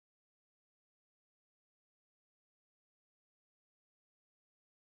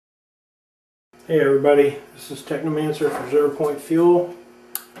Hey everybody, this is Technomancer for 0 Point Fuel.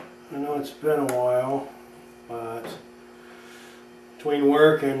 I know it's been a while, but between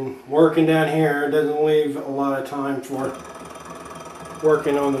work and working down here, it doesn't leave a lot of time for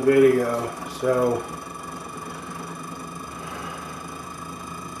working on the video. So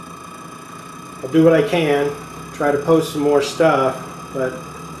I'll do what I can, try to post some more stuff, but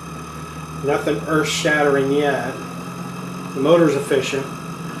nothing earth-shattering yet. The motor's efficient.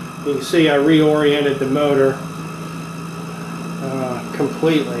 You can see I reoriented the motor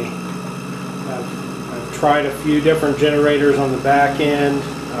completely. I've tried a few different generators on the back end.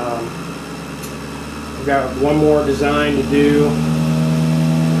 I've got one more design to do.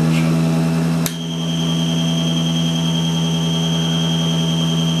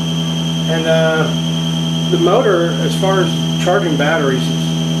 And the motor, as far as charging batteries,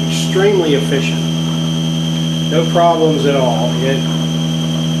 is extremely efficient. No problems at all.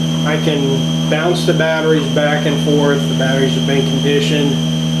 I can bounce the batteries back and forth. The batteries have been conditioned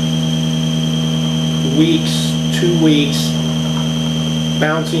weeks, 2 weeks,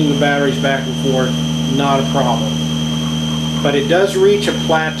 bouncing the batteries back and forth, not a problem. But it does reach a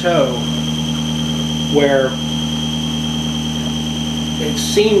plateau where it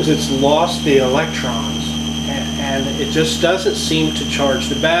seems it's lost the electrons and it just doesn't seem to charge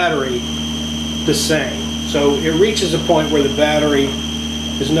the battery the same. So it reaches a point where the battery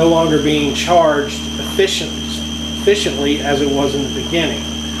is no longer being charged efficiently as it was in the beginning.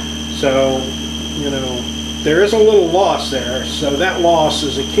 So, you know, there is a little loss there, so that loss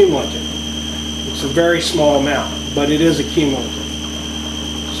is accumulative. It's a very small amount, but it is accumulative.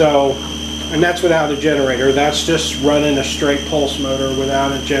 So, and that's without a generator. That's just running a straight pulse motor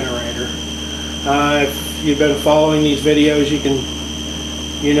without a generator. If you've been following these videos,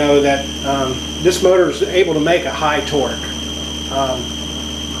 you know that this motor is able to make a high torque.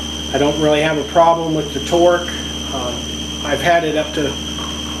 I don't really have a problem with the torque. I've had it up to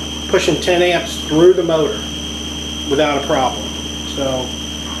pushing 10 amps through the motor without a problem. So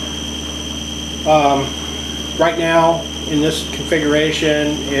right now in this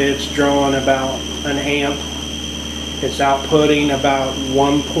configuration it's drawing about an amp. It's outputting about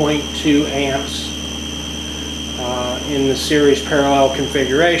 1.2 amps in the series parallel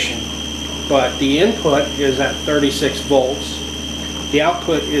configuration. But the input is at 36 volts. The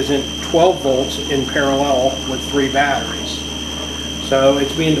output isn't 12 volts in parallel with 3 batteries. So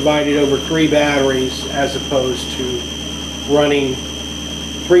it's being divided over 3 batteries as opposed to running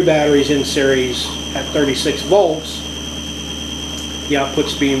 3 batteries in series at 36 volts. The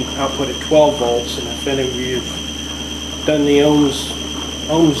output's being output at 12 volts, and if any of you have done the ohms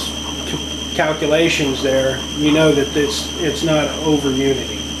calculations there, you know that it's not over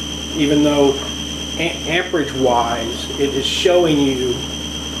unity. Even though amperage wise it is showing you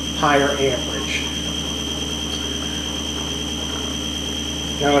higher amperage.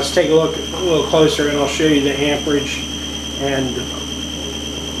 Now let's take a look a little closer and I'll show you the amperage and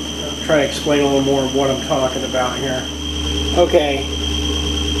try to explain a little more of what I'm talking about here. Okay,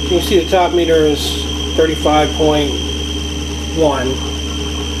 you can see the top meter is 35.1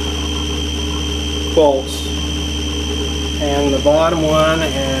 volts and the bottom one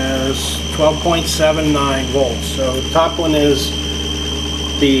is 12.79 volts. So the top one is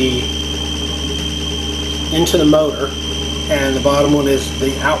the into the motor, and the bottom one is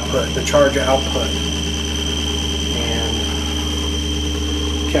the output, the charge output. And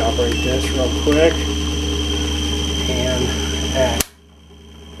calibrate this real quick. And at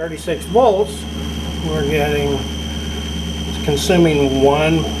 36 volts, we're getting, it's consuming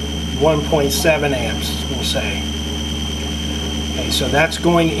 1.7 amps, we'll say. Okay, so that's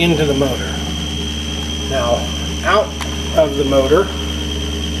going into the motor. Now, out of the motor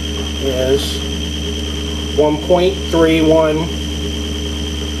is 1.31,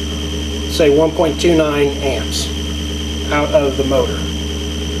 say 1.29 amps out of the motor.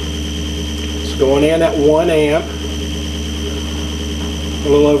 It's going in at 1 amp, a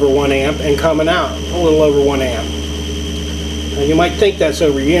little over 1 amp, and coming out a little over 1 amp. Now, you might think that's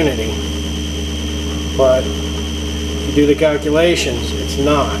over unity, but do the calculations, it's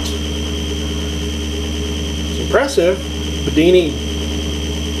not. It's impressive. Bedini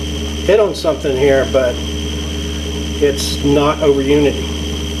hit on something here, but it's not over unity.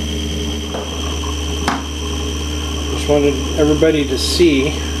 Just wanted everybody to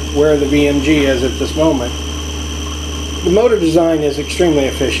see where the VMG is at this moment. The motor design is extremely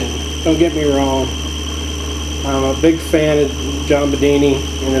efficient. Don't get me wrong. I'm a big fan of John Bedini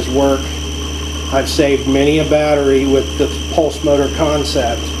and his work. I've saved many a battery with the pulse motor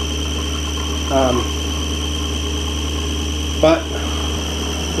concept. But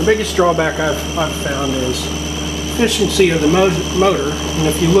The biggest drawback I've found is efficiency of the motor, and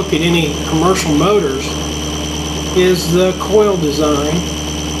if you look at any commercial motors, is the coil design.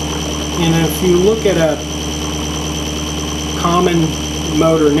 And if you look at a common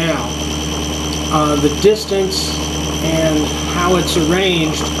motor now, the distance and how it's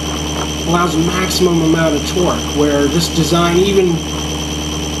arranged allows maximum amount of torque, where this design, even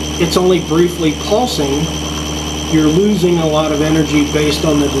it's only briefly pulsing, you're losing a lot of energy based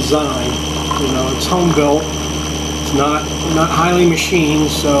on the design. You know, it's home built, it's not highly machined,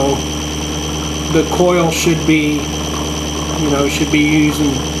 so the coil should be, you know, should be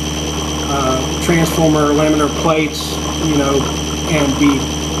using transformer laminar plates, you know, and be,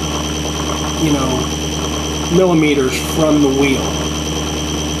 you know, millimeters from the wheel,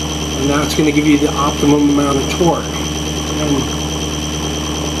 and that's going to give you the optimum amount of torque. And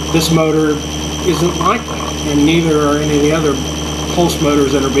this motor isn't like that, and neither are any of the other pulse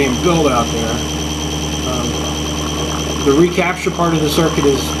motors that are being built out there. The recapture part of the circuit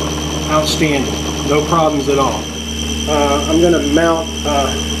is outstanding, no problems at all. I'm going to mount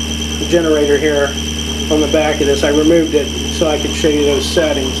the generator here on the back of this. I removed it so I could show you those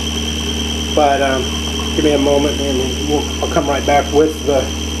settings, but give me a moment and I'll come right back with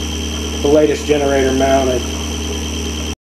the latest generator mounted.